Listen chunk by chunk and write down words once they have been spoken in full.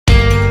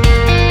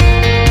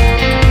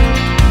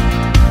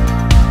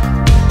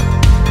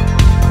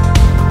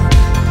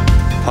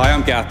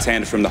Garth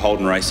Tander from the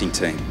Holden Racing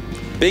Team.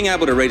 Being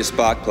able to read a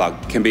spark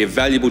plug can be a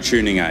valuable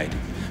tuning aid.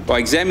 By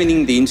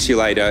examining the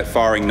insulator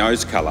firing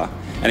nose colour,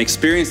 an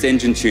experienced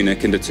engine tuner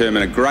can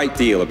determine a great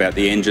deal about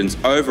the engine's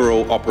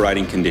overall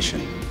operating condition.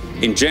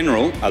 In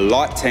general, a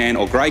light tan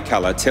or grey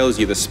colour tells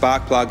you the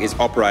spark plug is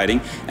operating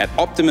at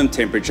optimum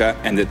temperature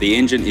and that the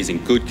engine is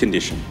in good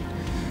condition.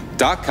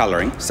 Dark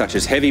colouring, such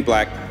as heavy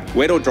black,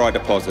 wet or dry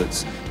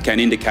deposits, can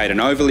indicate an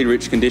overly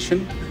rich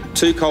condition,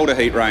 too cold a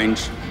heat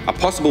range, a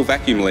possible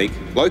vacuum leak,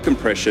 low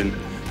compression,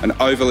 an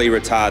overly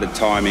retarded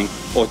timing,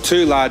 or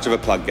too large of a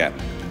plug gap.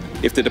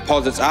 If the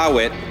deposits are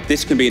wet,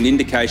 this can be an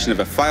indication of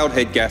a failed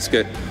head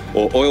gasket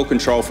or oil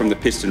control from the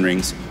piston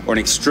rings, or an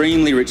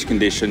extremely rich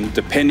condition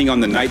depending on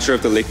the nature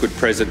of the liquid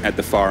present at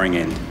the firing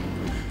end.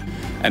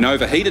 An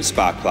overheated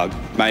spark plug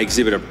may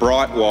exhibit a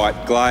bright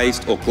white,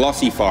 glazed or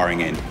glossy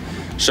firing end,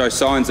 show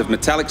signs of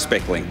metallic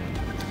speckling.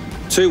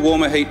 Too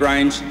warm a heat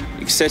range,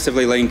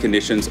 excessively lean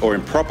conditions or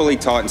improperly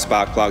tightened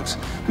spark plugs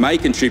may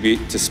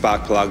contribute to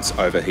spark plugs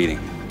overheating.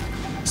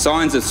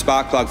 Signs of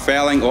spark plug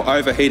fouling or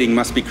overheating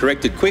must be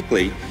corrected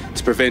quickly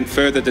to prevent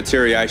further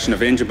deterioration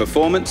of engine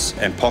performance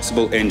and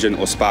possible engine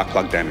or spark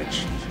plug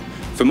damage.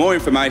 For more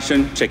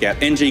information, check out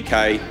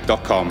ngk.com.au.